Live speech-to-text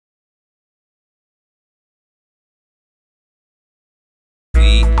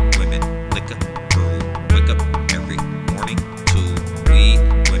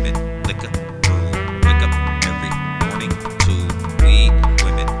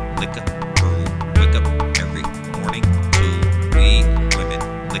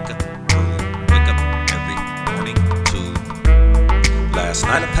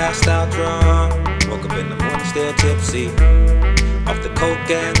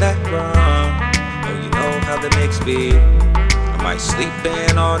that rum. Oh, you know how the mix be. I might sleep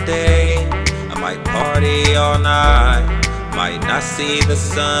in all day, I might party all night, might not see the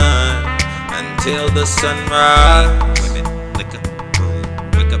sun until the sunrise. Women, liquor,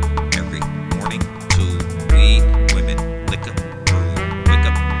 wake up every morning to weed. Women, liquor, wake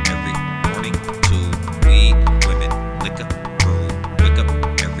up every morning to weed. Women, liquor, wake up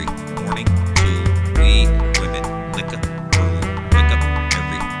every morning to weed. Women, liquor, wake up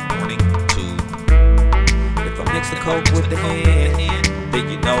every morning to. If I mix the coke with the hand, then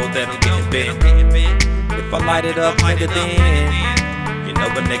you know that I'm getting bent. If I light it up, nigga, then you know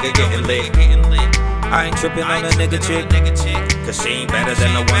a nigga getting lit. I ain't tripping on a nigga chick, cause she ain't better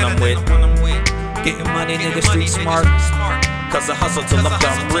than the one I'm with. Getting money, nigga, street smart, cause I hustle till I'm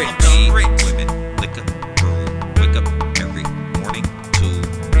done rich. Women, liquor, wake up every morning to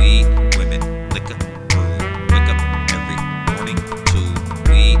weed. Women, liquor, wake up every morning to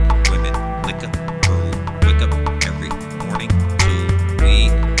weed. Women, liquor, wake up every morning to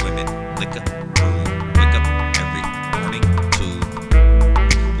weed. Women, liquor, wake up every morning to.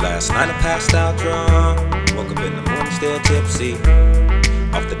 Last night I passed out drunk, woke up in the morning still tipsy,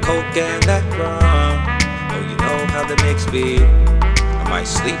 off the coke and that rum. Oh, you know how the mix be. I might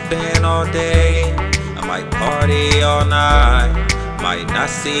sleep in all day, I might party all night, might not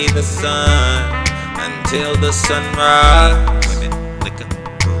see the sun until the sunrise. Women, liquor,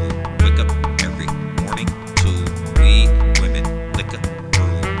 wake up every morning to weed. Women, liquor,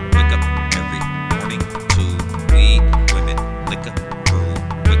 wake up every morning to weed. Women, liquor,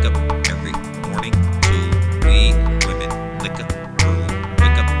 wake up every morning to weed. Women, liquor,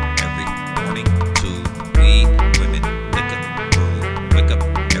 wake up every morning to weed. Women, liquor, wake up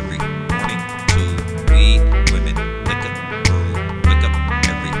every morning to weed. Women, liquor, wake up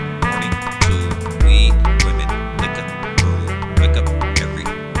every morning to weed. Women, liquor, wake up every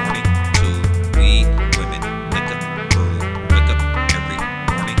morning to weed. Women, liquor, wake up every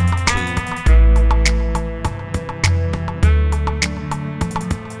morning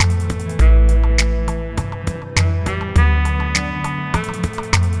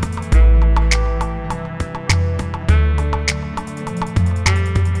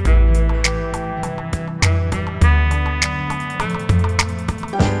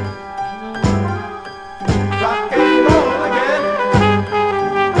Rock and roll again.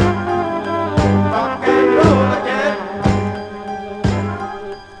 Rock and roll again.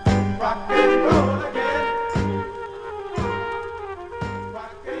 Rock and roll again.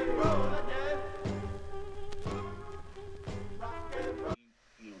 Rock and roll again. Rock and roll.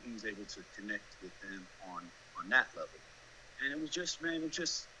 He was able to connect with them on that level. And it was just, man, it was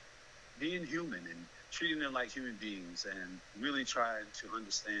just being human and treating them like human beings and really trying to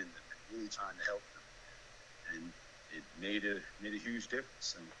understand them and really trying to help them. And it made a huge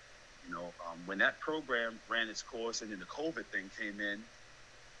difference. And, when that program ran its course and then the COVID thing came in,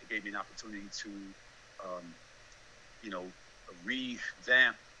 it gave me an opportunity to,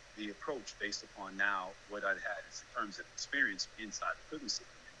 revamp the approach based upon now what I'd had in terms of experience inside the prison system,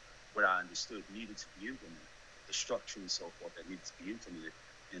 what I understood needed to be implemented, the structure and so forth that needed to be implemented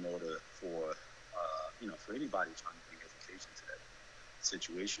in order for, for anybody trying to bring education to that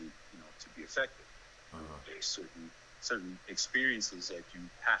situation, to be effective. There's certain experiences that you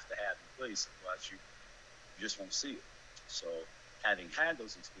have to have in place, otherwise you just won't see it. So having had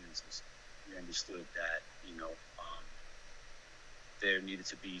those experiences, we understood that, there needed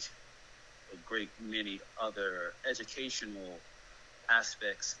to be a great many other educational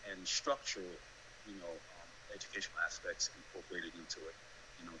aspects and structural, educational aspects incorporated into it.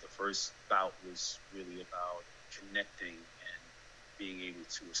 The first bout was really about connecting and being able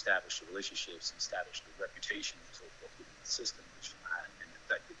to establish the relationships and establish the reputation and so forth within the system, which I had been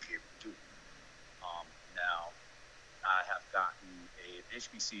effectively able to do. Now, I have gotten an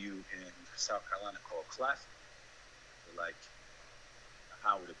HBCU in South Carolina called Classic. They're like a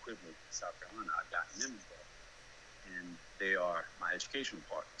Howard equivalent in South Carolina. I've gotten them involved, and they are my educational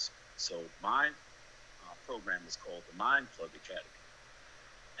partners. So my program is called the Mind Plug Academy.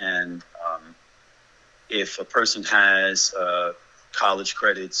 And if a person has college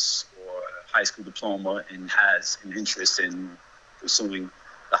credits or a high school diploma and has an interest in pursuing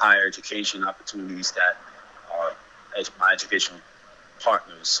the higher education opportunities that my educational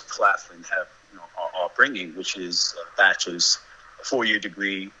partners, Claflin, are bringing, which is a bachelor's, a 4-year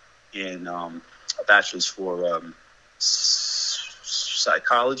degree in a bachelor's for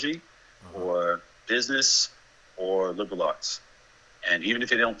psychology or business or liberal arts. And even if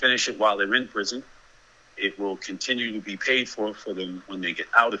they don't finish it while they're in prison, it will continue to be paid for them when they get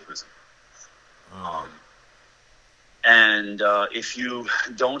out of prison. And if you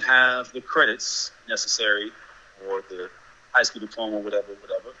don't have the credits necessary or the high school diploma, whatever,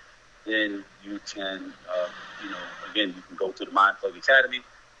 then you can, again, you can go to the Mindplug Academy.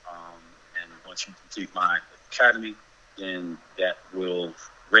 And once you complete my academy, then that will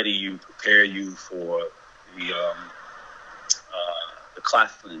prepare you for the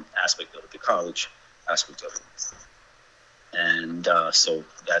Claflin aspect of it, the college aspect of it. And so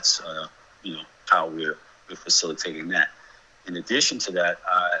that's, how we're facilitating that. In addition to that,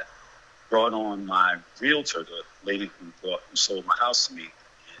 I brought on my realtor, the lady who sold my house to me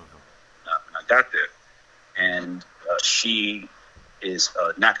when I got there. And she is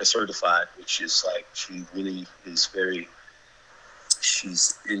NACA certified, which is like, she really is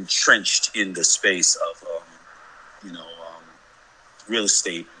she's entrenched in the space of, real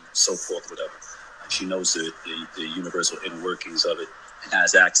estate and so forth, whatever. She knows the universal inner workings of it and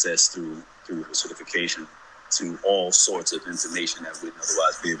has access through her certification to all sorts of information that wouldn't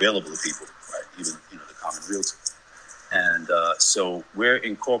otherwise be available to people, right? Even, the common realtor. And so we're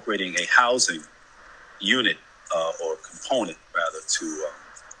incorporating a housing unit or component, rather, to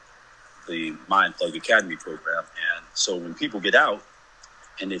the Mindplug Academy program. And so when people get out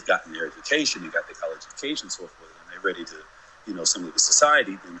and they've gotten their education, they've got their college education, so forth, and they're ready to, some of the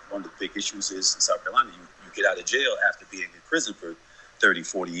society, then one of the big issues is in South Carolina, you get out of jail after being in prison for 30,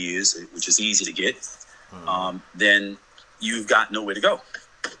 40 years, which is easy to get, then you've got nowhere to go.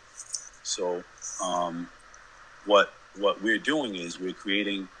 So what we're doing is we're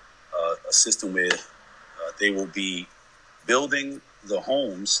creating a system where they will be building the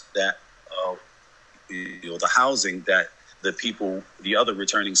homes that, the housing that the people, the other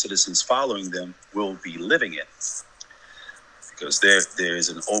returning citizens following them will be living in. Because there is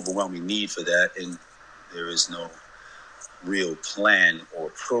an overwhelming need for that, and there is no real plan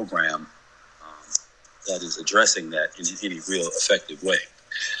or program that is addressing that in any real effective way.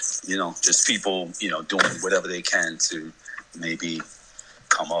 Just people, doing whatever they can to maybe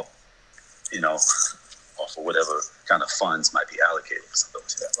come up, off of whatever kind of funds might be allocated.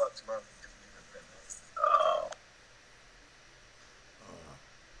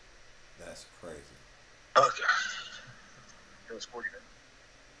 That's crazy. Okay. It was 40 minutes.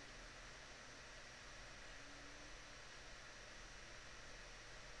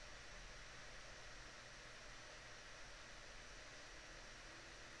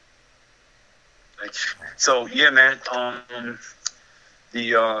 So yeah, man.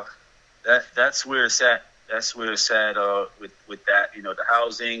 That's where it's at. That's where it's at. With that, the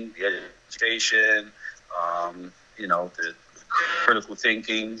housing, the education, the critical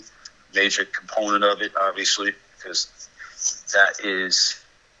thinking, major component of it, obviously, because that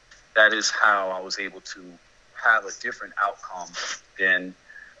is how I was able to have a different outcome than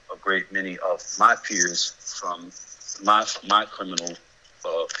a great many of my peers from my criminal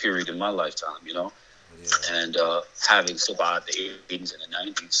period in my lifetime, Yeah. And having survived the 80s and the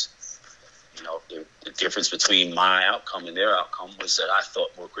 90s, the difference between my outcome and their outcome was that I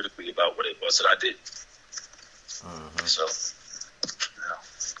thought more critically about what it was that I did. So,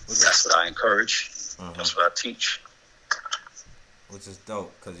 that's what I encourage. That's what I teach. Which is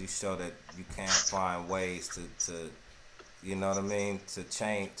dope, because you show that you can find ways to you know what I mean, to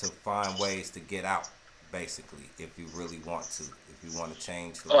change, to find ways to get out, basically, if you really want to, if you want to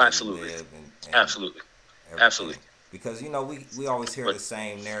change the way you live and absolutely. Everything. Absolutely. Because, we always hear the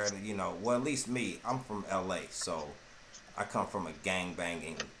same narrative, well, at least me, I'm from LA, so I come from a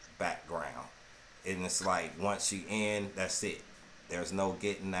gang-banging background. And it's like, once you in, that's it. There's no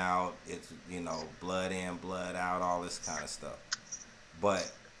getting out. It's, blood in, blood out, all this kind of stuff.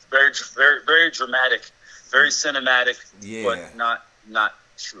 But very, very, very dramatic, very cinematic, yeah, but not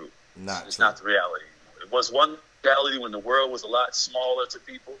true. It's true. Not the reality. It was one reality when the world was a lot smaller to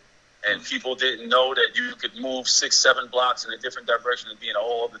people, and people didn't know that you could move 6-7 blocks in a different direction and be in a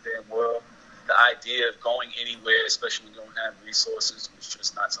whole other damn world. The idea of going anywhere, especially when you don't have resources, was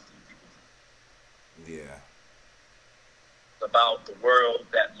just not something people did. Yeah. About the world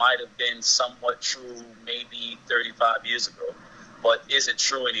that might have been somewhat true maybe 35 years ago, but isn't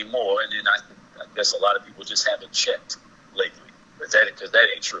true anymore. And then I guess a lot of people just haven't checked lately, because that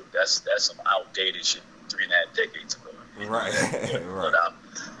ain't true. That's some outdated shit 3.5 decades ago. Right. Right.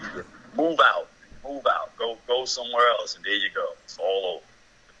 Move out, go somewhere else, and there you go. It's all over.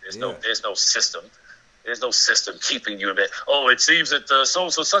 There's no system. There's no system keeping you in bed. Oh, it seems that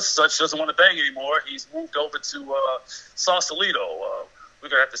such doesn't want to bang anymore. He's moved over to Sausalito. We're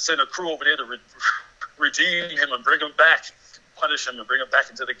gonna have to send a crew over there to redeem him and bring him back, punish him and bring him back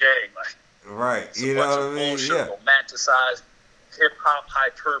into the gang. Like, right. You know what I mean? Yeah. Romanticized hip hop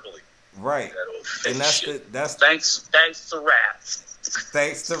hyperbole. Right. That old And fake that's shit. that's Thanks to rap.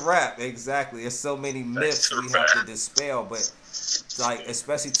 thanks to rap, exactly. There's so many myths to we have to rap. dispel, but like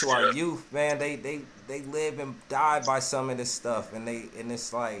especially to our Yeah. youth, man, they live and die by some of this stuff, and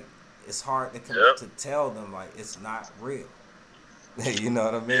it's like it's hard Yep. to tell them like it's not real. You know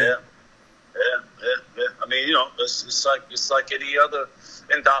what I mean? Yeah. Yeah. I mean, you know, it's like any other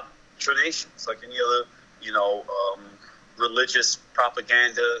indoctrination. It's like any other, you know, religious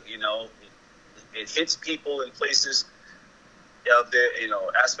propaganda. You know, it hits people in places of their, you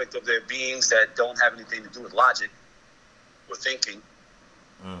know, aspect of their beings that don't have anything to do with logic or thinking.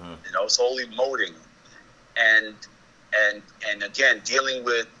 Mm-hmm. You know, it's only emoting and again dealing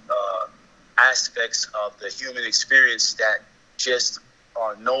with aspects of the human experience that just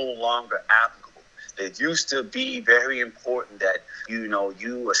are no longer applicable. It used to be very important that, you know,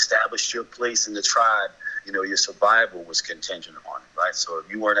 you established your place in the tribe. You know, your survival was contingent on it, right? So if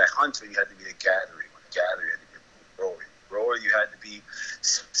you weren't a hunter, you had to be a gatherer. A gatherer, you had to be a grower. Grower, you had to be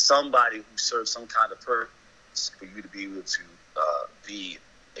somebody who served some kind of purpose for you to be able to be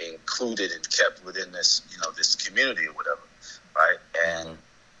included and kept within this, you know, this community or whatever, right? And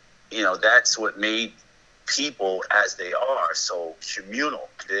you know, that's what made people as they are so communal,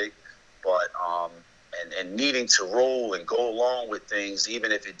 dig? But and needing to roll and go along with things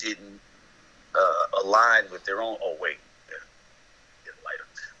even if it didn't align with their own. Oh wait, get lighter.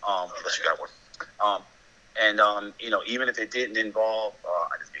 Unless you got one. And you know, even if it didn't involve,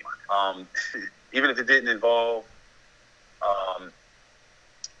 I just made mine. Even if it didn't involve,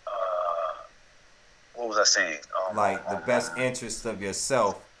 what was I saying? Like the best interest of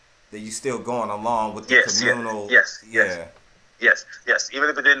yourself, that you still going along with the Yes, communal. yes. Yeah. Yes. Even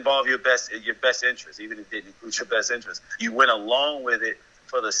if it didn't involve your best interest, even if it didn't include your best interest, you went along with it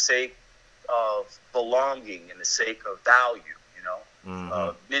for the sake of belonging and the sake of value. You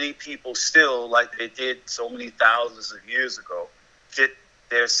know, many people still, like they did so many thousands of years ago, get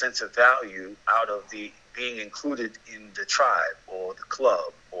their sense of value out of the being included in the tribe or the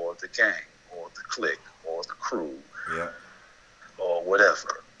club or the gang or the clique or the crew, or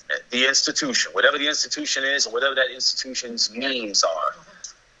whatever. The institution, whatever the institution is, or whatever that institution's memes are.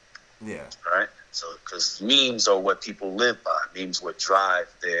 Yeah. Right? So, because memes are what people live by. Memes what drive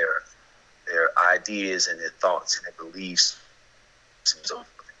their ideas and their thoughts and their beliefs. So,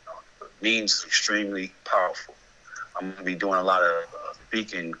 memes are extremely powerful. I'm going to be doing a lot of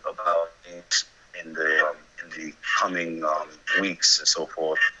speaking about things in the coming weeks and so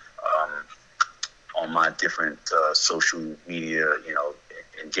forth on my different social media, you know,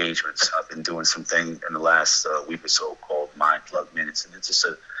 engagements. I've been doing something in the last week or so called Mind Plug Minutes, and it's just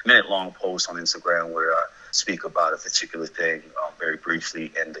a minute-long post on Instagram where I speak about a particular thing very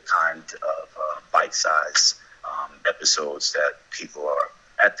briefly in the kind of bite-sized episodes that people are,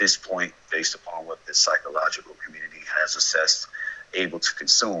 at this point, based upon what the psychological community has assessed, able to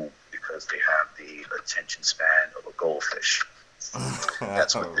consume because they have the attention span of a goldfish.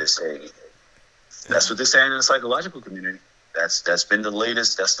 That's what they're saying. That's what they're saying in the psychological community. That's been the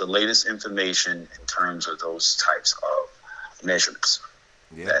latest. That's the latest information in terms of those types of measurements.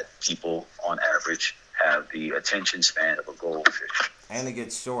 Yeah. That people, on average, have the attention span of a goldfish. And it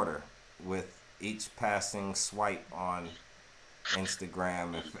gets shorter with each passing swipe on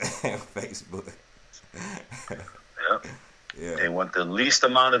Instagram and Facebook. Yep. Yeah. They want the least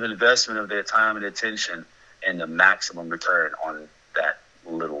amount of investment of their time and attention and the maximum return on that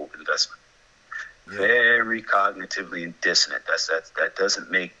little investment. Yeah. Very cognitively dissonant. That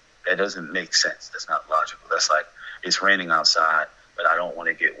doesn't make sense. That's not logical. That's like, it's raining outside, but I don't want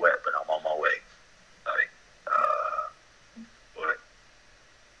to get wet, but I'm on my way. Like, but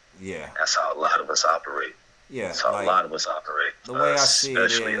yeah, that's how a lot of us operate. Yeah, that's how like, a lot of us operate. The way I see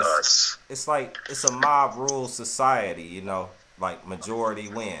it is, us. It's like it's a mob rule society. You know, like majority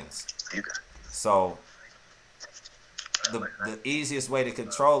wins. So the easiest way to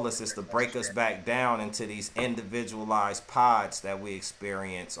control us is to break us back down into these individualized pods that we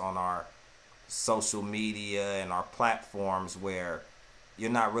experience on our social media and our platforms, where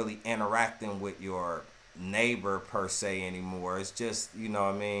you're not really interacting with your neighbor per se anymore. It's just, you know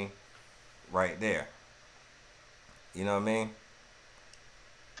what I mean, right there. You know what I mean?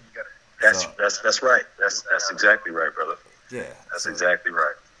 That's right. That's exactly right, brother. Yeah. That's exactly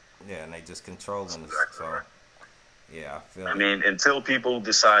right. Yeah, and they just controlling us. Exactly so right. Yeah, I mean, until people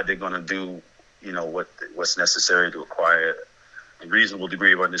decide they're going to do, you know, what's necessary to acquire a reasonable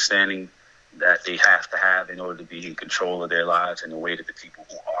degree of understanding that they have to have in order to be in control of their lives in the way that the people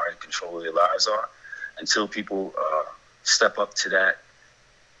who are in control of their lives are, until people step up to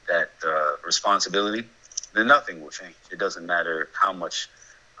that responsibility, then nothing will change. It doesn't matter how much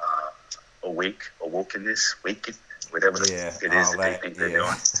awokenness, whatever it is that they think they're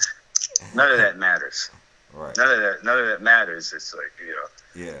doing. None of that matters. Right. None of that matters. It's like,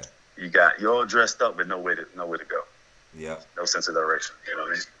 Yeah. You're all dressed up with nowhere to go. Yeah. No sense of direction. You know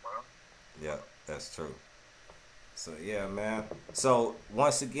what I mean? Yeah, that's true. So yeah, man. So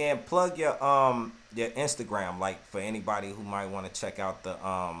once again, plug your Instagram, like for anybody who might want to check out the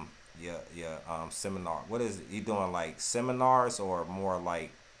your seminar. What is it? You doing like seminars or more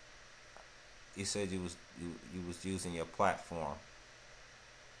like? You said you was using your platform.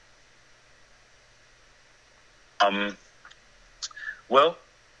 Well,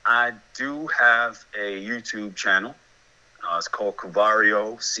 I do have a YouTube channel. It's called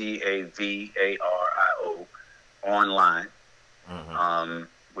Cavario, Cavario online,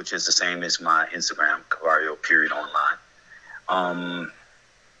 which is the same as my Instagram, Cavario _online.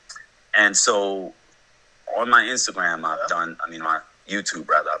 And so on my Instagram, my YouTube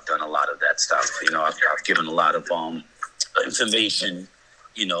rather, I've done a lot of that stuff. I've given a lot of information,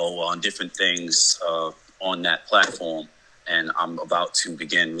 on different things on that platform. And I'm about to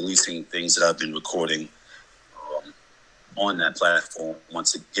begin releasing things that I've been recording on that platform.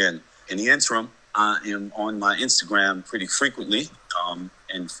 Once again, in the interim, I am on my Instagram pretty frequently.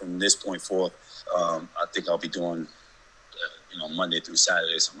 And from this point forth, I think I'll be doing, Monday through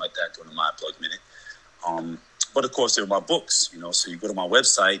Saturday, something like that, doing a My Plug Minute. But of course, there are my books, so you go to my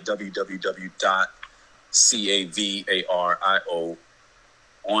website,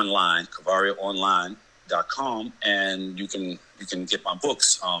 cavarioonline.com, and you can get my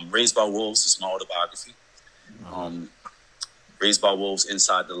books. Raised by Wolves is my autobiography. Raised by Wolves,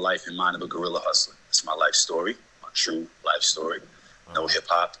 Inside the Life and Mind of a Guerrilla Hustler. It's my life story, my true life story. No hip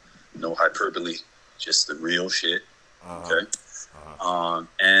hop, no hyperbole, just the real shit. Okay.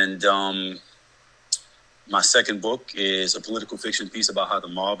 My second book is a political fiction piece about how the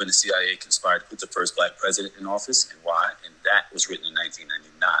mob and the CIA conspired to put the first black president in office and why. And that was written in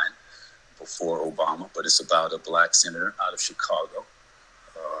 1999, before Obama. But it's about a black senator out of Chicago.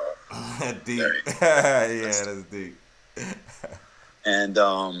 Deep. Yeah, that's deep. And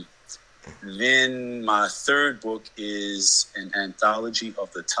then my third book is an anthology of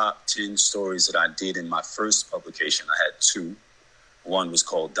the top 10 stories that I did in my first publication. I had two. One was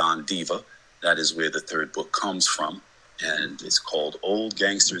called Diva. That is where the third book comes from. And it's called Old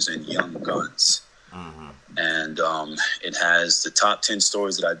Gangsters and Young Guns. And it has the top 10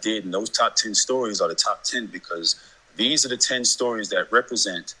 stories that I did. And those top 10 stories are the top 10 because these are the 10 stories that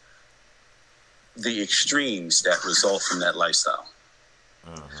represent the extremes that result from that lifestyle.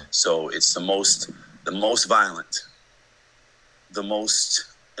 So it's the most violent, the most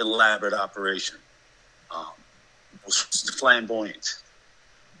elaborate operation, most flamboyant,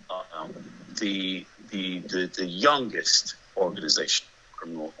 the youngest organization,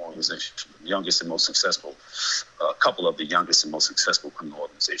 criminal organization, the youngest and most successful, a couple of the youngest and most successful criminal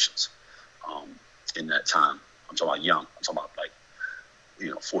organizations in that time. I'm talking about young. I'm talking about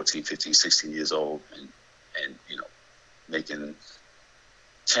 14, 15, 16 years old and making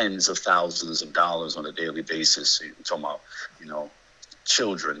tens of thousands of dollars on a daily basis. You're talking about,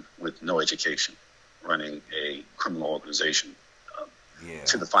 children with no education running a criminal organization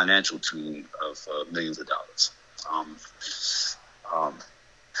to the financial tune of millions of dollars.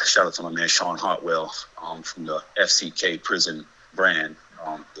 Shout out to my man Sean Hartwell from the FCK prison brand,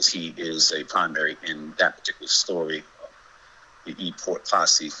 because he is a primary in that particular story, the E-Port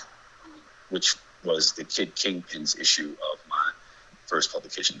Posse, which was the Kid Kingpin's issue of my first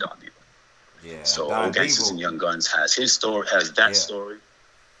publication, Don Diva. Yeah. So Old Gangsters and Young Guns has his story, has that story.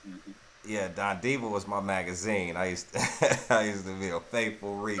 Yeah, Don Diva was my magazine. I used to be a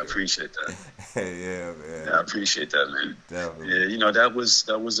faithful reader. I appreciate that. Yeah, man. Yeah, I appreciate that, man. Definitely. Yeah, that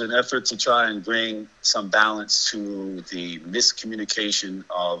was an effort to try and bring some balance to the miscommunication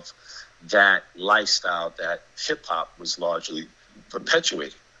of that lifestyle that hip hop was largely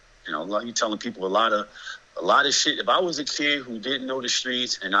perpetuating. You're telling people a lot of shit. If I was a kid who didn't know the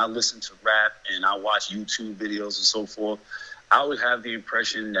streets and I listened to rap and I watched YouTube videos and so forth, I would have the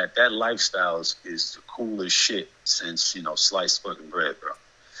impression that lifestyle is the coolest shit since, sliced fucking bread, bro.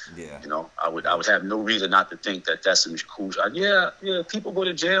 Yeah. I would have no reason not to think that that's some cool shit. Yeah, people go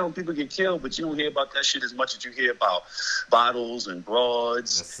to jail and people get killed, but you don't hear about that shit as much as you hear about bottles and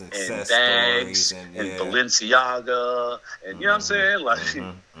broads and bags and Balenciaga and you know what I'm saying?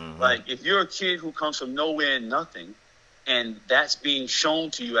 Like if you're a kid who comes from nowhere and nothing, and that's being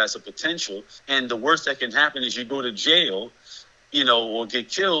shown to you as a potential, and the worst that can happen is you go to jail, or get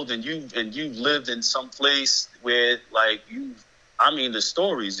killed, and you've lived in some place where the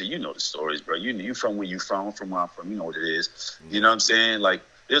stories, the stories, bro. You from where you from where I'm from, you know what it is. You know what I'm saying? Like,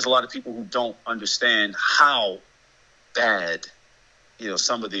 there's a lot of people who don't understand how bad,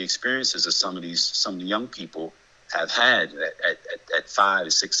 some of the experiences of some of the young people have had at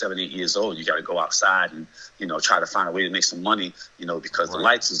 5, 6, 7, 8 years old. You got to go outside and, try to find a way to make some money, because the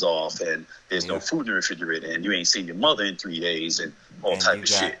lights is off and there's no food in the refrigerator and you ain't seen your mother in 3 days and all type of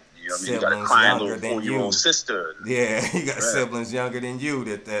shit. You know what I mean? You got a crying little 4-year-old sister. Yeah, you got siblings younger than you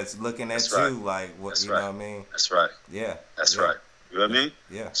that's looking at you like, what, that's you know what I mean? That's right. Yeah. That's right. You know what I mean?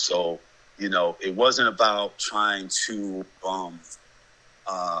 Yeah. So, it wasn't about trying to Don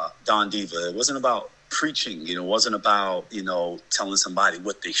Diva. It wasn't about preaching. It wasn't about, telling somebody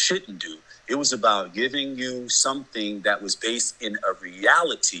what they shouldn't do. It was about giving you something that was based in a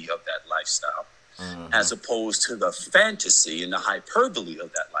reality of that lifestyle, as opposed to the fantasy and the hyperbole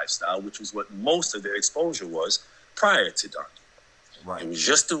of that lifestyle, which was what most of their exposure was prior to Don Diva. Right. It was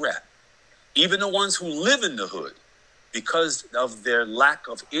just the rap. Even the ones who live in the hood, because of their lack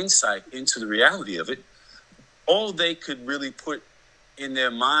of insight into the reality of it, all they could really put in their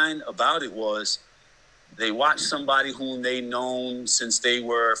mind about it was they watched somebody whom they known since they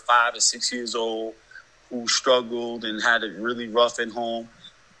were 5 or 6 years old, who struggled and had it really rough at home,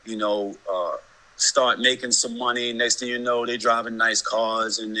 start making some money. Next thing you know, they driving nice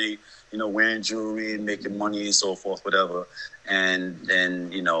cars and they, wearing jewelry and making money and so forth, whatever. And then,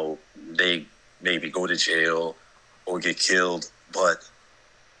 they maybe go to jail or get killed, but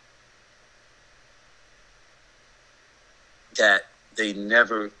that they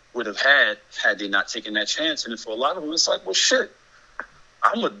never would have had they not taken that chance. And for a lot of them, it's like, well, shit,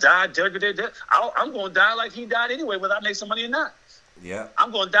 I'm going to die. I'm going to die like he died anyway, whether I make some money or not. Yeah.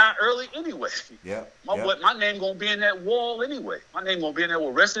 I'm going to die early anyway. Yeah. My name going to be in that wall anyway. My name going to be in that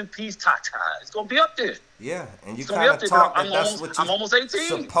wall. Rest in peace, Tata. It's going to be up there. Yeah. And you kind of talk that that's what I'm almost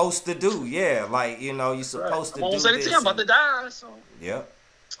 18. Supposed to do. Yeah. Like, you're supposed to do this. I'm almost 18. I'm about to die. So yeah.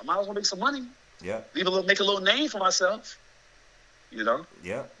 I might as well make some money. Yeah. Make a little name for myself.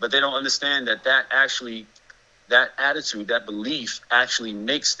 Yeah. But they don't understand that attitude, that belief actually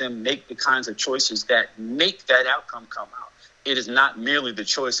makes them make the kinds of choices that make that outcome come out. It is not merely the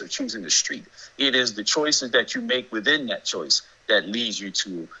choice of choosing the street. It is the choices that you make within that choice that leads you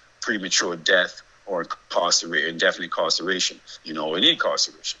to premature death or indefinite incarceration, or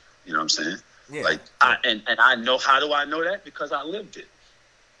incarceration. You know what I'm saying? Yeah. Like, I know, how do I know that? Because I lived it.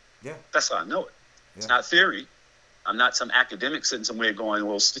 Yeah. That's how I know it. Yeah. It's not theory. I'm not some academic sitting somewhere going,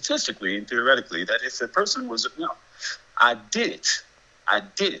 well, statistically and theoretically, that if a person was, I did it.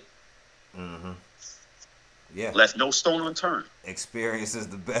 Mm-hmm. Yeah. Left no stone unturned. Experience is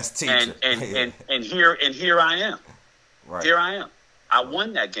the best teacher. And here I am. Right. Here I am. I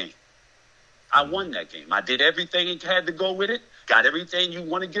won that game. I did everything it had to go with it. Got everything you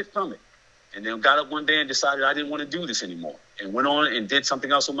want to get from it. And then got up one day and decided I didn't want to do this anymore. And went on and did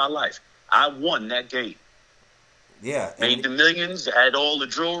something else with my life. I won that game. Yeah. Made the millions, had all the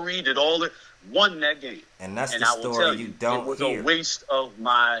jewelry, won that game. And that's the story you don't hear. It was a waste of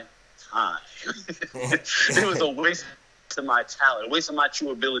my time. It was a waste of my talent, a waste of my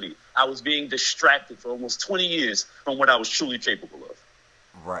true ability. I was being distracted for almost 20 years from what I was truly capable of.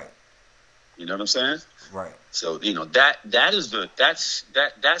 Right. You know what I'm saying? Right. So,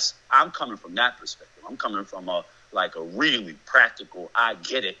 I'm coming from that perspective. I'm coming from a really practical, I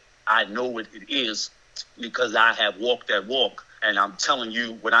get it. I know what it is because I have walked that walk, and I'm telling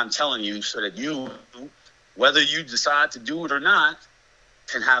you what I'm telling you so that you, whether you decide to do it or not,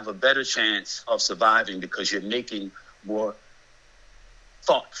 can have a better chance of surviving because you're making more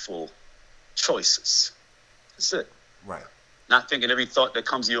thoughtful choices. That's it. Right. Not thinking every thought that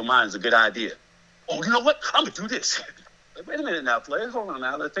comes to your mind is a good idea. Oh, you know what? I'm going to do this. Wait a minute now, player. Hold on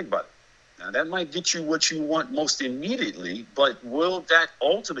now. Let's think about it. Now, that might get you what you want most immediately, but will that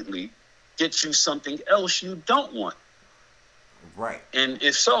ultimately get you something else you don't want? Right. And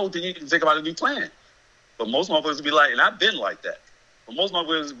if so, then you can think about a new plan. But most motherfuckers will be like, and I've been like that. But most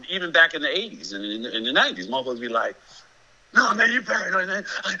motherfuckers, even back in the 80s and in the 90s, motherfuckers will be like, no, man, you're paranoid, man.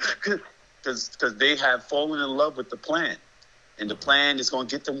 Because they have fallen in love with the plan. And the plan is going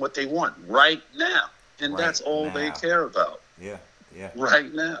to get them what they want right now. And right that's all now. they care about. Yeah, yeah.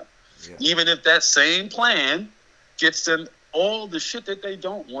 Right now. Yeah. Even if that same plan gets them all the shit that they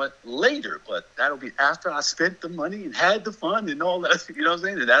don't want later. But that'll be after I spent the money and had the fun and all that. You know what I'm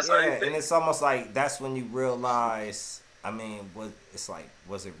saying? And that's how they think. And it's almost like that's when you realize,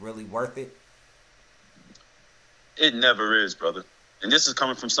 was it really worth it? It never is, brother. And this is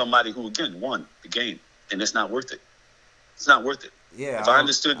coming from somebody who, again, won the game. And it's not worth it. It's not worth it. Yeah. If I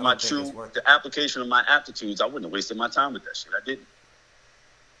understood the application of my aptitudes, I wouldn't have wasted my time with that shit. I didn't.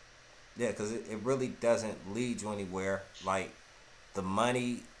 Yeah, because it really doesn't lead you anywhere. Like, the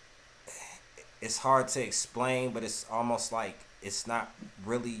money, it's hard to explain, but it's almost like it's not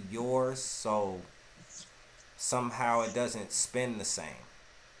really yours, so somehow it doesn't spin the same.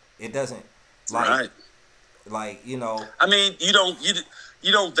 It doesn't, like, Right. like, you know, I mean, you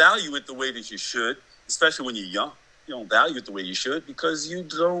don't value it the way that you should, especially when you're young. You don't value it the way you should because you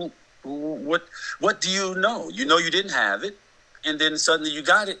don't. What do you know? You know you didn't have it, and then suddenly you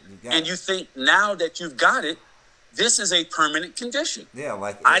got it, and you think now that you've got it, this is a permanent condition. yeah,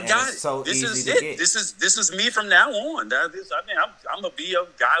 like, I and got it's it. so This is easy to it. get. This is me from now on. I'm gonna be a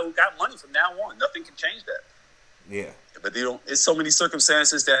guy who got money from now on. Nothing can change that. Yeah, But they don't. It's so many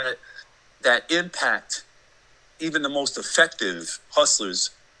circumstances that impact even the most effective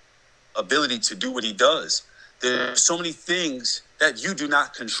hustler's ability to do what he does. There's so many things that you do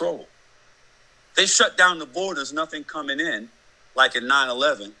not control. They shut down the borders, nothing coming in, like in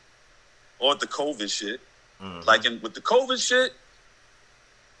 9/11 or the COVID shit. Like with the COVID shit,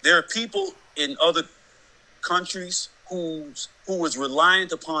 there are people in other countries who was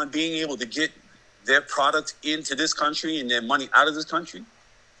reliant upon being able to get their product into this country and their money out of this country.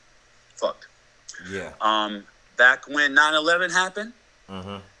 Fuck. yeah, Back when 9/11 happened,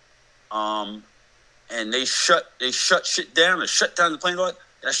 and they shut shit down or shut down the plane.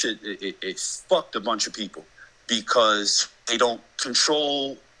 That shit it fucked a bunch of people because they don't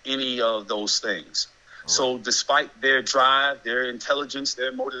control any of those things. So despite their drive, their intelligence,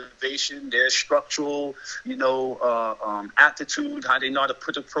 their motivation, their structural, aptitude, how they know how to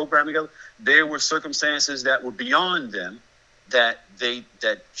put a program together, there were circumstances that were beyond them that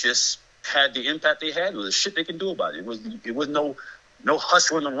just had the impact they had. It was shit they can do about it. It was no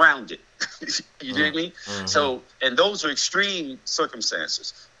hustling around it. You dig me? So, and those are extreme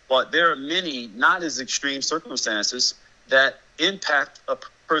circumstances. But there are many not as extreme circumstances that impact a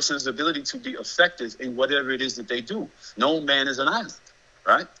person's ability to be effective in whatever it is that they do. No man is an island,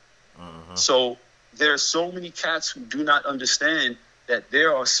 right? So there are so many cats who do not understand that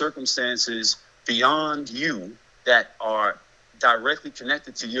there are circumstances beyond you that are directly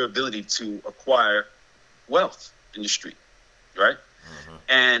connected to your ability to acquire wealth in the street, right?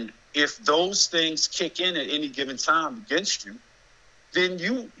 And if those things kick in at any given time against you, then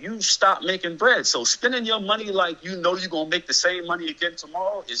you stop making bread. So spending your money like you know you're going to make the same money again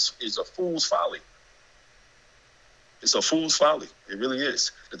tomorrow is a fool's folly. It's a fool's folly. It really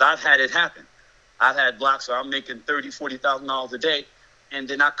is. Because I've had it happen. I've had blocks where I'm making $30,000, $40,000 a day, and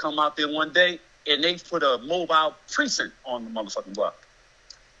then I come out there one day and they put a mobile precinct on the motherfucking block.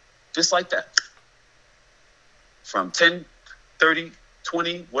 Just like that. From 10, 30,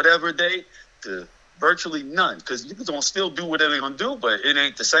 20, whatever a day to virtually none. Because niggas gonna still do whatever they're gonna do, but it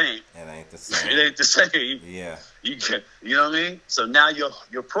ain't the same. it ain't the same. It ain't the same. Yeah, You know what I mean? So now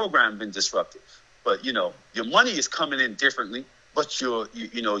your program been disrupted. But your money is coming in differently, but your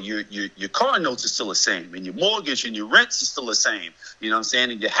car notes are still the same, and your mortgage and your rents are still the same. You know what I'm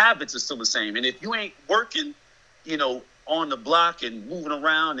saying? And your habits are still the same. And if you ain't working, on the block and moving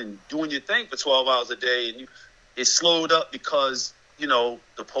around and doing your thing for 12 hours a day, and it's slowed up because the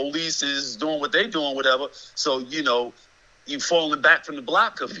police is doing what they doing, whatever. So you falling back from the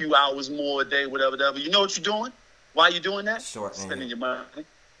block a few hours more a day, whatever. You know what you're doing? Why you doing that? Spending your money.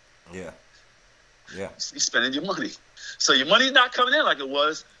 yeah. You're spending your money. So your money's not coming in like it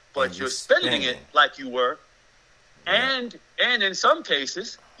was, but And you're spending it like you were. Yeah. And in some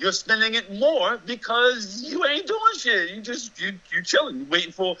cases, you're spending it more because you ain't doing shit. You chilling. You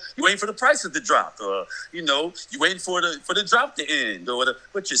waiting for the prices to drop, or you waiting for the drop to end, or whatever.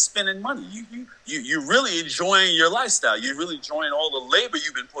 But you're spending money. You're really enjoying your lifestyle. You're really enjoying all the labor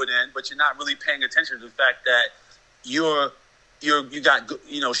you've been put in, but you're not really paying attention to the fact that you got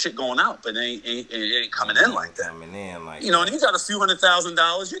shit going out, but it ain't coming in like that. Coming in like And you got a few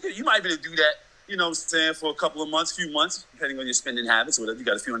 $100,000. You might be able to do that. What I'm saying, for a couple of months, few months, depending on your spending habits, whatever. You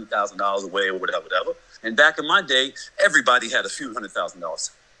got a few $100,000 away or whatever. And back in my day, everybody had a few $100,000.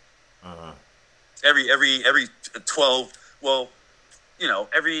 Every 12,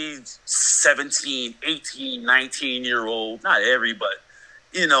 every 17, 18, 19-year-old, not every, but,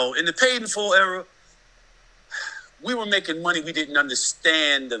 in the paid in full era, we were making money we didn't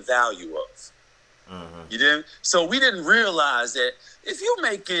understand the value of. You didn't? So we didn't realize that if you're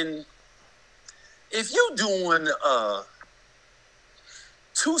doing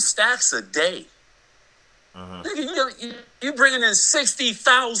 2 stacks a day, nigga, you bringing in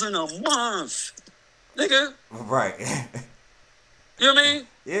 $60,000 a month, nigga. right. You know what I mean?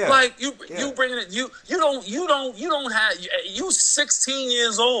 Yeah. Like you bringing it. You don't have. You 16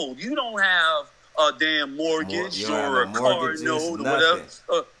 years old. You don't have a damn mortgage or a car note or whatever,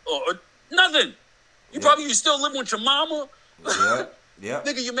 or nothing. You still living with your mama. Yep. Yep.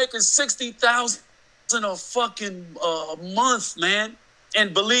 Nigga, you're making 60,000 a fucking month, man.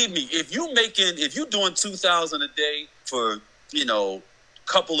 And believe me, if you doing 2,000 a day for,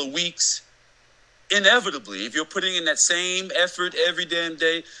 couple of weeks, inevitably, if you're putting in that same effort every damn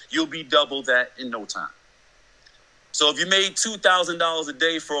day, you'll be double that in no time. So if you made $2,000 a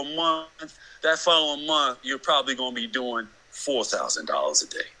day for a month, that following month, you're probably going to be doing $4,000 a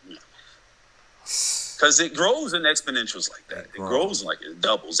day. Because it grows in exponentials like that. It grows like it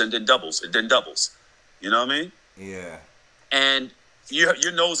doubles and then doubles and then doubles. You know what I mean? Yeah. And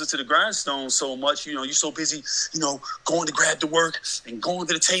your nose is to the grindstone so much, you're so busy, going to grab the work and going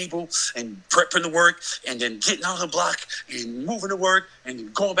to the table and prepping the work and then getting out of the block and moving to work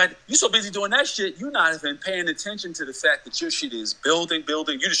and going back. You're so busy doing that shit, you're not even paying attention to the fact that your shit is building.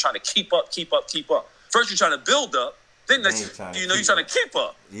 You're just trying to keep up. First, you're trying to build up. Then you're trying to keep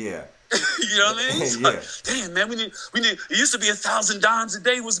up. Yeah. You know what I mean? It's like, damn, man, we need. It used to be 1,000 dimes a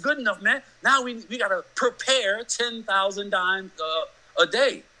day was good enough, man. Now we gotta prepare 10,000 dimes a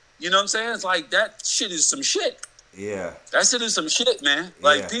day. You know what I'm saying? It's like that shit is some shit. Yeah. That shit is some shit, man.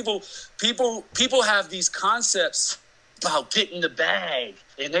 Like Yeah. people have these concepts about getting the bag,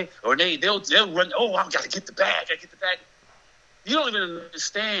 and they'll run. Oh, I gotta get the bag. You don't even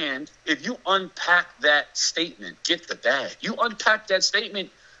understand if you unpack that statement. Get the bag. You unpack that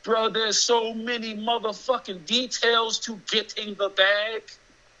statement. Bro, there's so many motherfucking details to getting the bag.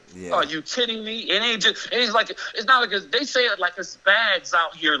 Yeah. Are you kidding me? It's not like they say it like it's bags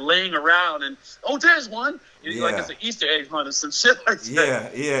out here laying around and there's one. Like it's an Easter egg hunt or some shit like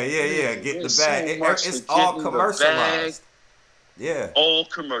that. Yeah. Get There's the bag. so much It's to all getting the commercialized. Yeah. All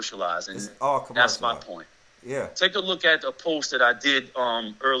commercialized. And It's all that's commercialized. my point. Yeah. Take a look at a post that I did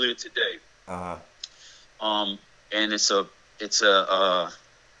earlier today. Uh-huh. And it's a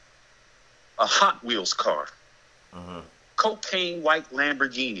Hot Wheels car. Uh-huh. Cocaine white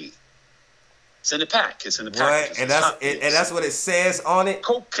Lamborghini. It's in the pack. What? And that's what it says on it?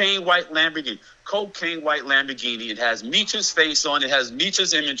 Cocaine white Lamborghini. It has Meech's face on it. It has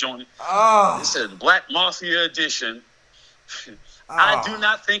Meech's image on it. Oh. It says Black Mafia Edition. I do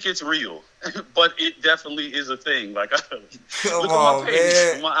not think it's real, but it definitely is a thing. Like, look at my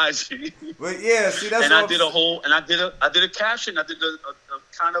page, my IG. But yeah, see, that's and I did a caption. I did a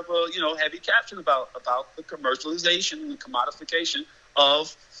kind of a heavy caption about the commercialization and the commodification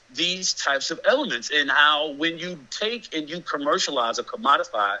of these types of elements, and how when you take and you commercialize or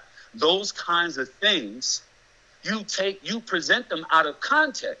commodify those kinds of things, you present them out of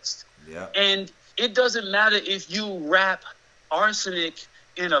context. Yeah. And it doesn't matter if you wrap arsenic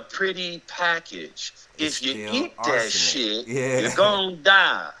in a pretty package. If you eat that shit, you're gonna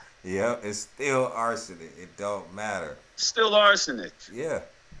die. Yeah, it's still arsenic. It don't matter. Still arsenic. Yeah.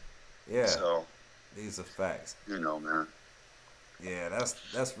 So these are facts. Man. Yeah, that's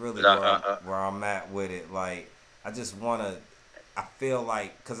really where I'm at with it. Like, I feel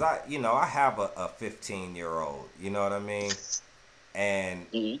like, because I have a 15-year-old, you know what I mean? And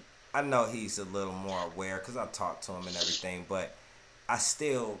I know he's a little more aware because I talk to him and everything, but I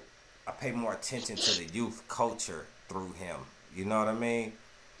pay more attention to the youth culture through him. You know what I mean?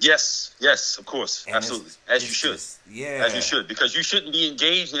 Yes, of course. And absolutely. As you should. As you should. Because you shouldn't be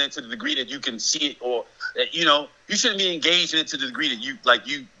engaged in it to the degree that you can see it, or that, you shouldn't be engaged in it to the degree that you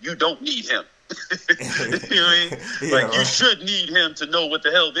don't need him. You know what I mean? You should need him to know what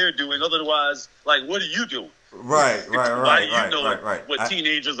the hell they're doing. Otherwise, what are you doing? Right. What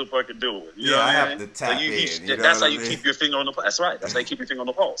teenagers are fucking doing. You know what I I have mean? to tap in. That's how you keep your finger on the pulse. That's right. That's how you keep your finger on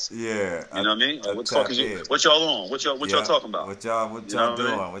the pulse. Yeah. You know what I mean? What y'all on? What y'all talking about? What y'all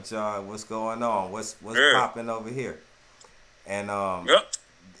doing? What's going on? What's popping over here? And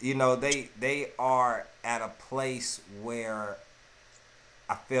they are at a place where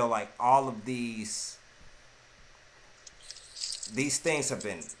I feel like all of these things have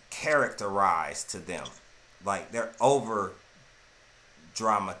been characterized to them. Like, they're over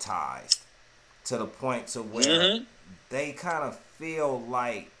dramatized to the point to where they kind of feel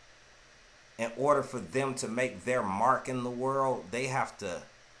like in order for them to make their mark in the world, they have to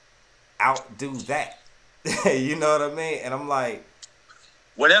outdo that. You know what I mean? And I'm like,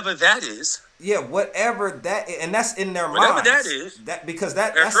 whatever that is. Yeah, whatever that is, and that's in their minds. Whatever that is. Because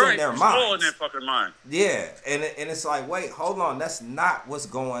that's right. in their minds. minds. It's all in their fucking mind. Yeah, and it's like, wait, hold on, that's not what's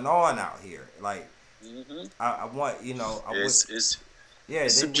going on out here. Like, I want, it's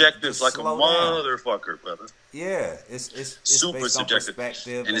subjective like a motherfucker, brother. Yeah, it's super subjective,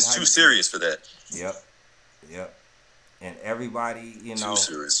 perspective, and it's too serious for that. Yep. And everybody, too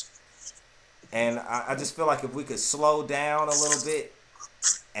serious. And I just feel like if we could slow down a little bit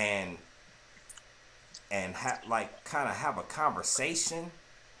and and kind of have a conversation,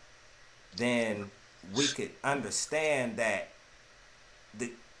 then we could understand that we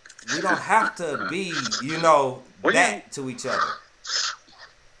don't have to be, to each other.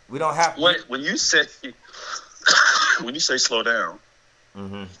 We don't have to. When you say slow down,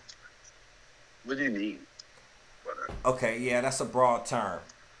 Mm-hmm. what do you mean? Okay, yeah, that's a broad term.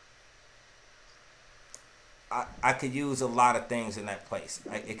 I could use a lot of things in that place.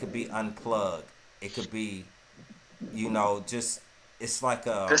 It could be unplugged. It could be, just it's like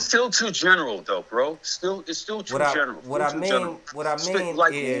a. It's still too general, though, bro. It's still too general. What I mean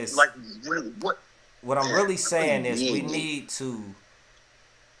is really, what? What I'm really saying is we need to.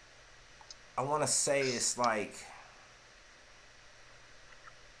 I want to say it's like.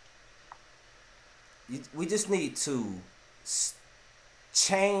 We just need to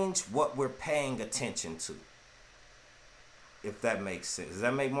change what we're paying attention to. If that makes sense. Does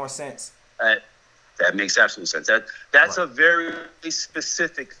that make more sense? That makes absolute sense. That's a very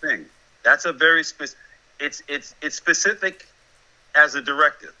specific thing. That's a very specific. It's specific as a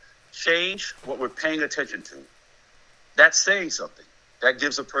directive. Change what we're paying attention to. That's saying something. That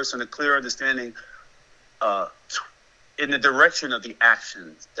gives a person a clear understanding in the direction of the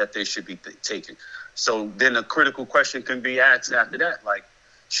actions that they should be taking. So then a critical question can be asked after that, like,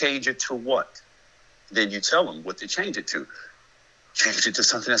 change it to what? Then you tell them what to change it to. Change it to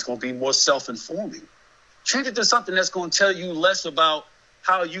something that's going to be more self-informing. Change it to something that's going to tell you less about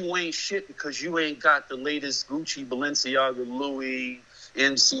how you ain't shit because you ain't got the latest Gucci, Balenciaga, Louis,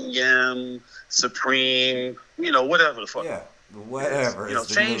 MCM, Supreme, whatever the fuck. Yeah, whatever.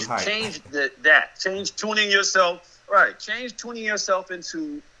 Change that. Change tuning yourself. Right. Change tuning yourself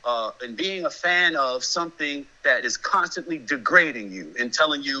into and being a fan of something that is constantly degrading you and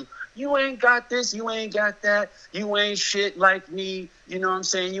telling you, you ain't got this, you ain't got that, you ain't shit like me, you know what I'm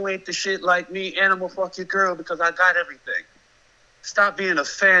saying? You ain't the shit like me, animal fuck your girl because I got everything. Stop being a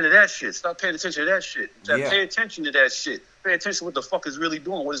fan of that shit. Stop paying attention to that shit. Pay attention to that shit. Pay attention to what the fuck is really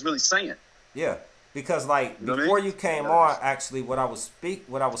doing, what it's really saying. Yeah, because before you came on, actually, what I was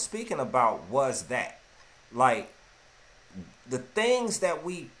speaking about was that, like, the things that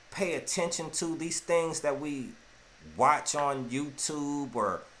we pay attention to, these things that we watch on YouTube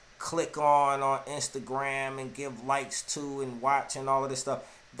or click on Instagram and give likes to and watch and all of this stuff,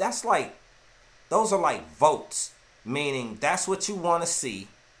 those are like votes, meaning that's what you want to see,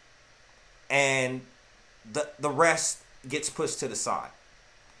 and the rest gets pushed to the side.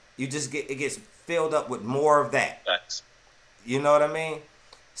 It gets filled up with more of that. Thanks. You know what I mean?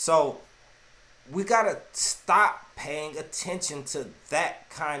 So we gotta stop paying attention to that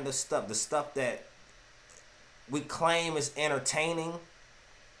kind of stuff, the stuff that we claim is entertaining.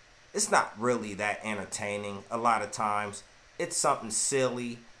 It's not really that entertaining. A lot of times it's something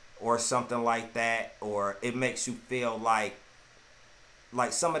silly or something like that, or it makes you feel like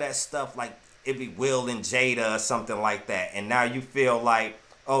some of that stuff, like it'd be Will and Jada or something like that, and now you feel like,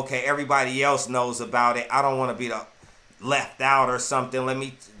 okay, everybody else knows about it, I don't want to be left out or something. Let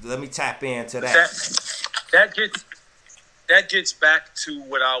me tap into that. That gets back to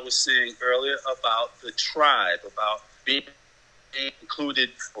what I was saying earlier about the tribe, about being included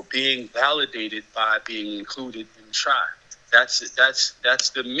or being validated by being included in the tribe. That's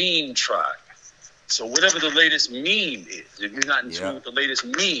the meme tribe. So whatever the latest meme is, if you're not in tune with the latest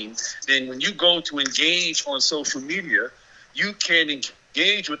meme, then when you go to engage on social media, you can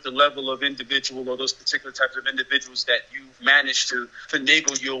engage with the level of individual or those particular types of individuals that you've managed to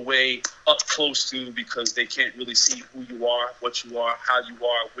finagle your way up close to, because they can't really see who you are, what you are, how you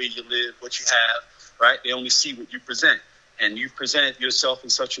are, where you live, what you have, right? They only see what you present. And you've presented yourself in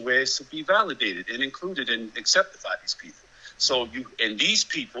such a way as to be validated and included and accepted by these people. So these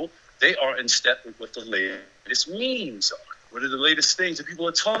people, they are in step with what the latest memes are. What are the latest things that people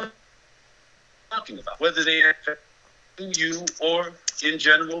are talking about? Whether they are you or in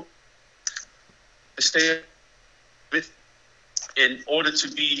general, stay with. In order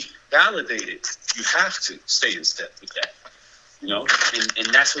to be validated, you have to stay in step with that.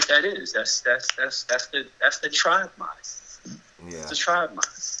 And that's what that is. That's the tribe mind. Yeah. It's a tribe mind.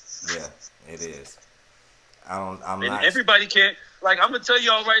 Yeah, it is. Everybody can't. Like, I'm gonna tell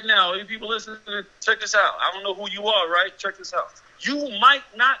y'all right now, if people listening, check this out. I don't know who you are, right? Check this out. You might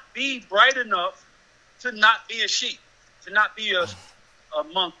not be bright enough to not be a sheep, to not be a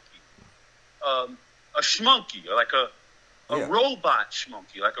monkey, a schmonkey, or like a robot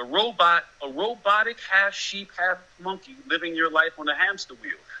schmonkey, like a robotic half sheep, half monkey living your life on a hamster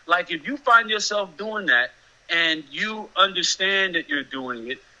wheel. Like, if you find yourself doing that and you understand that you're doing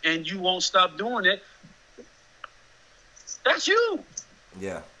it and you won't stop doing it, that's you.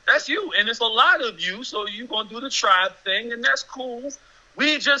 Yeah. That's you, and it's a lot of you. So you're gonna do the tribe thing, and that's cool.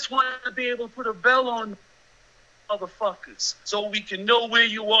 We just want to be able to put a bell on motherfuckers so we can know where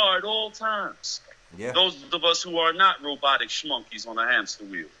you are at all times. Yeah. Those of us who are not robotic schmonkeys on a hamster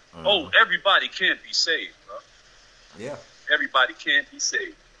wheel. Oh, everybody can't be saved, bro. Yeah. Everybody can't be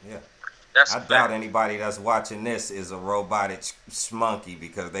saved. Yeah. That's I doubt anybody that's watching this is a robotic schmonkey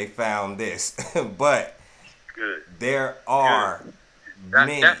because they found this. But good. There are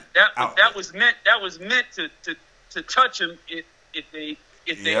many. That was meant to touch them. If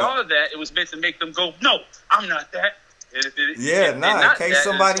they are that, it was meant to make them go, no, I'm not that. And in case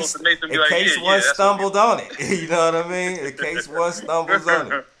somebody, one stumbled on it. You know what I mean? In case one stumbles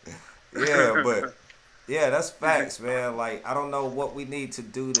on it. Yeah, but yeah, that's facts, man. Like, I don't know what we need to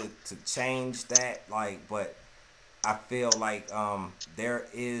do to change that. Like, but I feel like there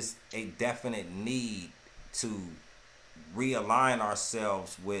is a definite need to realign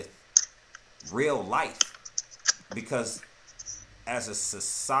ourselves with real life, because as a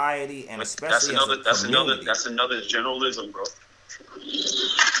society and especially that's another generalism, bro.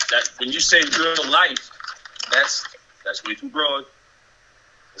 That when you say real life, that's way too broad.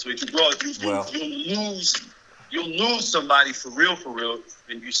 That's way too broad. You'll lose somebody for real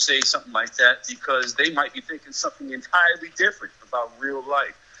when you say something like that, because they might be thinking something entirely different about real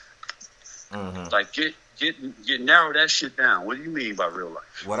life. Mm-hmm. Like get narrow that shit down. What do you mean by real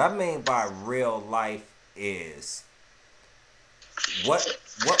life? What I mean by real life is what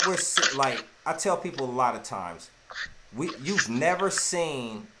we're like. I tell people a lot of times, you've never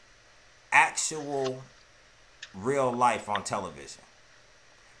seen actual real life on television.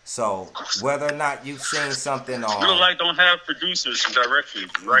 So whether or not you've seen something on real life, don't have producers and directors,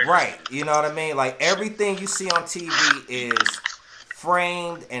 right? Right. You know what I mean? Like, everything you see on TV is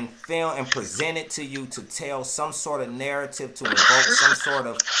framed and filmed and presented to you to tell some sort of narrative, to invoke some sort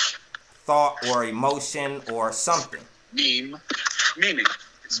of thought or emotion or something. Memeing.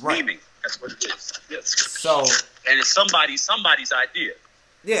 It's right. Memeing. That's what it is. Yes. So, and it's somebody's idea.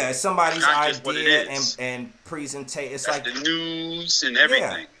 Yeah, it's somebody's idea it and presentation. It's that's like the news and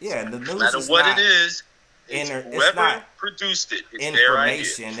everything. Yeah, the news. No matter is what not it is, whoever not produced it, it's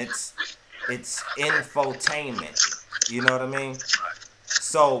information. Their idea. It's infotainment. You know what I mean?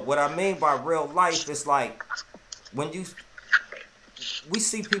 So what I mean by real life is like when we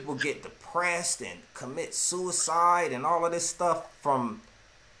see people get depressed and commit suicide and all of this stuff from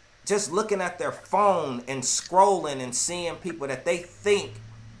just looking at their phone and scrolling and seeing people that they think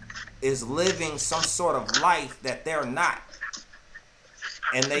is living some sort of life that they're not.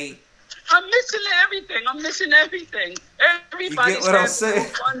 And I'm missing everything. Everybody's you get what I'm saying?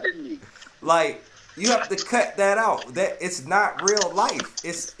 Fun than me. Like, you have to cut that out. That it's not real life.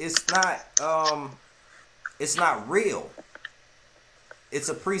 It's not real. It's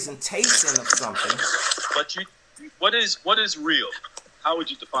a presentation of something. But what is real? How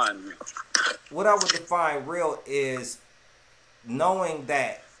would you define real? What I would define real is knowing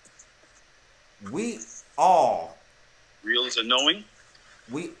that we all... Real is a knowing?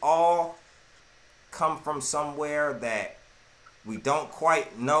 We all come from somewhere that we don't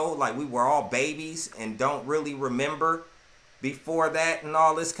quite know. Like, we were all babies and don't really remember before that and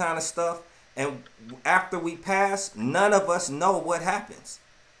all this kind of stuff. And after we pass, none of us know what happens.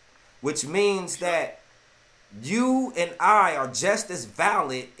 Which means that you and I are just as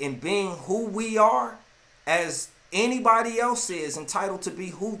valid in being who we are as anybody else is entitled to be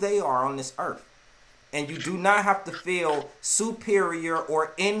who they are on this earth. And you do not have to feel superior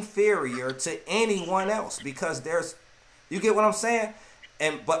or inferior to anyone else, because you get what I'm saying?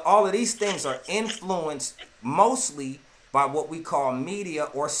 But all of these things are influenced mostly by what we call media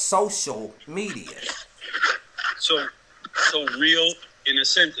or social media. So real, in a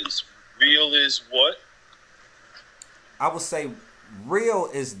sentence, real is what? I would say real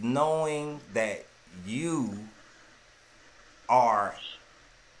is knowing that you are...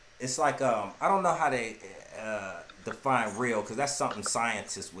 It's like, I don't know how they define real, because that's something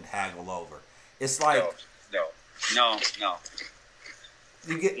scientists would haggle over. It's like... No.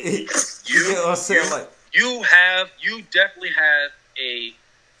 You get what I'm saying? You definitely have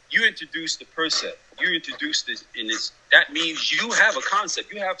you introduced the percept. You introduced this that means you have a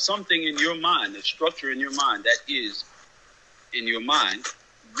concept. You have something in your mind, a structure in your mind that is, in your mind,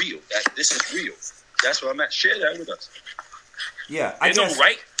 real. That this is real. That's where I'm at. Share that with us. Yeah, There's no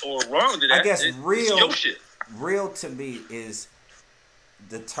right or wrong to that. I guess real, your shit. Real to me is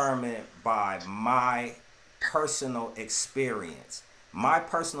determined by my personal experience. My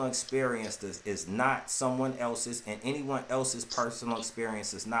personal experience is not someone else's, and anyone else's personal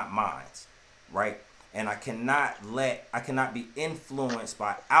experience is not mine, right? and I cannot be influenced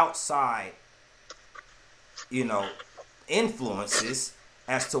by outside, influences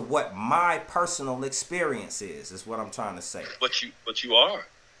as to what my personal experience is what I'm trying to say. But you are.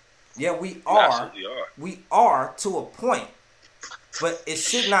 Yeah, we You are. absolutely are. We are to a point, but it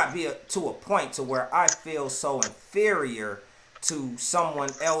should not be to a point to where I feel so inferior to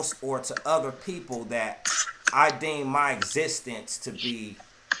someone else or to other people that I deem my existence to be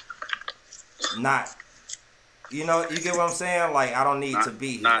not. You get what I'm saying? Like, I don't need to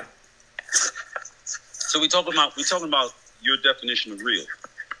be here. So we talking about your definition of real,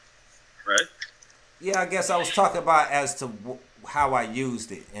 right? Yeah, I guess I was talking about as to how I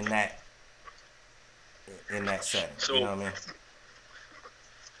used it in that setting. So, you know what I mean?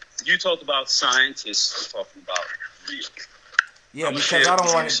 You talked about scientists talking about real. Yeah, because I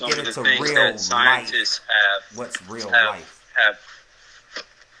don't want to get into real scientists life. What's real life?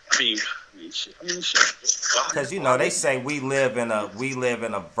 Shit. Because they say we live in a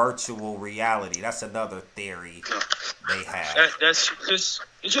virtual reality. That's another theory they have. It's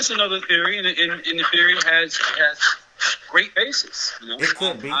just another theory, and the theory has great basis. It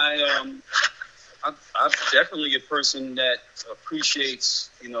could be. I'm definitely a person that appreciates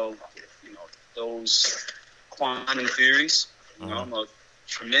those quantum theories. I'm a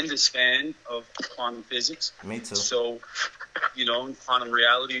tremendous fan of quantum physics. Me too. So, quantum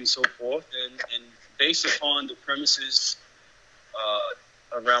reality and so forth, and based upon the premises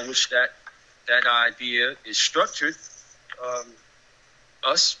around which that idea is structured,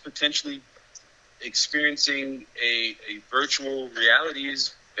 us potentially experiencing a virtual reality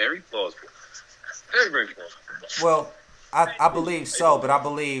is very plausible. Very, very plausible. Well, I believe so, but I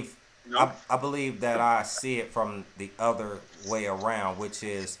believe I believe that I see it from the other way around, which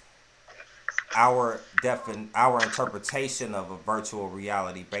is our interpretation of a virtual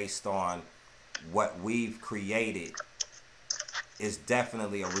reality based on what we've created is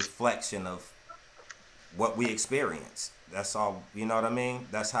definitely a reflection of what we experience. That's all, you know what I mean?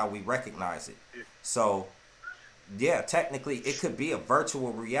 That's how we recognize it. So, yeah, technically it could be a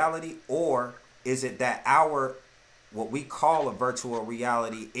virtual reality, or is it that what we call a virtual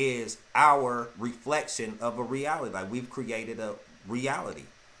reality is our reflection of a reality? Like, we've created a reality.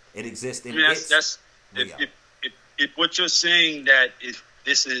 It exists in its reality. If what you're saying that if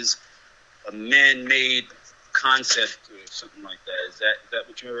this is a man-made concept or something like that, is that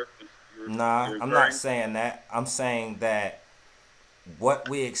what you're Nah, I'm not saying that. I'm saying that what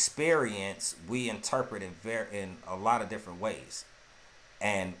we experience, we interpret in a lot of different ways.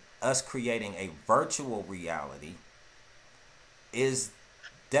 And us creating a virtual reality is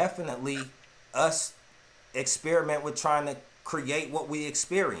definitely us experiment with trying to create what we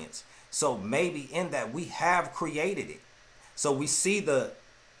experience. So maybe in that we have created it. So we see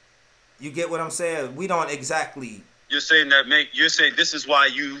you get what I'm saying? We don't exactly. You're saying this is why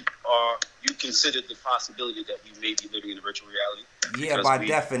you considered the possibility that we may be living in a virtual reality. Yeah, by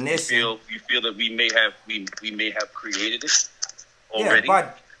definition. You feel that we may have created it already.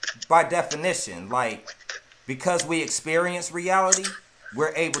 Yeah, by definition, like, because we experience reality,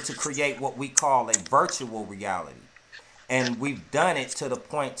 we're able to create what we call a virtual reality. And we've done it to the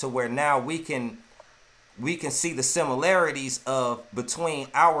point to where now we can see the similarities between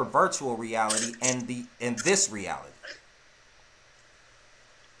our virtual reality and this reality.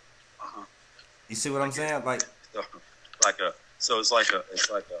 You see what I'm saying? Like it's like a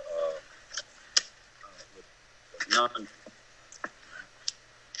non.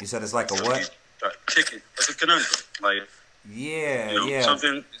 You said it's like a what? Chicken. It's a conundrum. Like, yeah.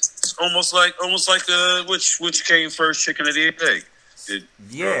 Something. It's almost like which came first, chicken or the egg?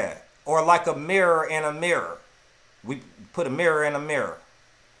 Yeah, or like a mirror in a mirror. We put a mirror in a mirror.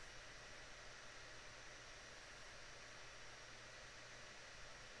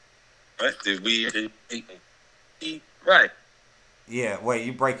 Right? Right. Yeah. Wait,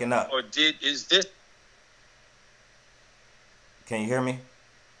 you breaking up? Or is this? Can you hear me?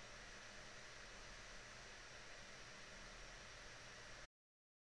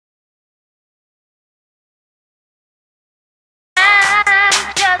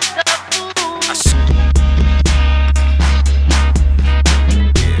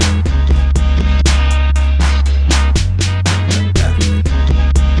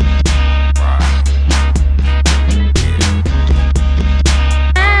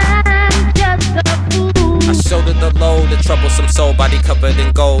 Troublesome soul, body covered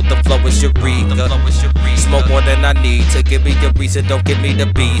hold the flow is Eureka. Smoke more than I need to give me a reason, don't give me the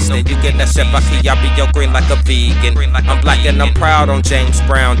beast. Then you get that chef, I be your green like a vegan. I'm black and I'm proud on James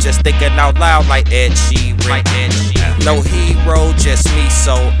Brown, just thinking out loud like Ed Sheeran. No hero, just me,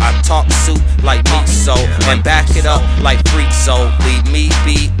 so I talk soup like me, so and back it up like freak, so leave me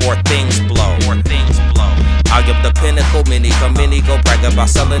be or things blow. I give the pinnacle, mini go brag about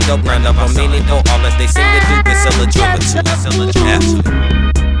selling dope, brand of a meaningful. All that they seem to do is sell a dream or two.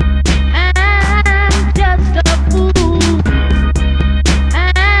 I'm just a fool.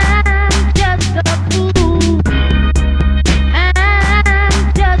 I'm just a fool. I'm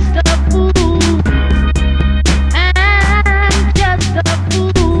just a fool. I'm just a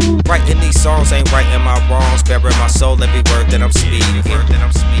fool. Writing these songs ain't righting my wrongs, bearing my soul every word that I'm speaking.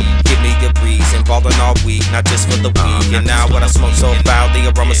 Give me a reason, ballin' all week, not just for the week. And now when I smoke so foul,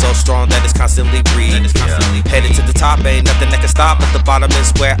 the aroma so strong that it's constantly breathing. Headed to the top, ain't nothing that can stop, but the bottom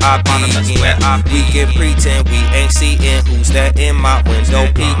is where I begin. We can pretend we ain't seeing who's that in my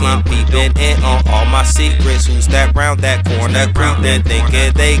window peeping in on all my secrets. Who's that round that corner creeping,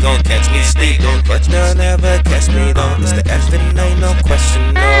 thinking they gon' catch me sleeping, but they'll never catch me though. It's the F and ain't no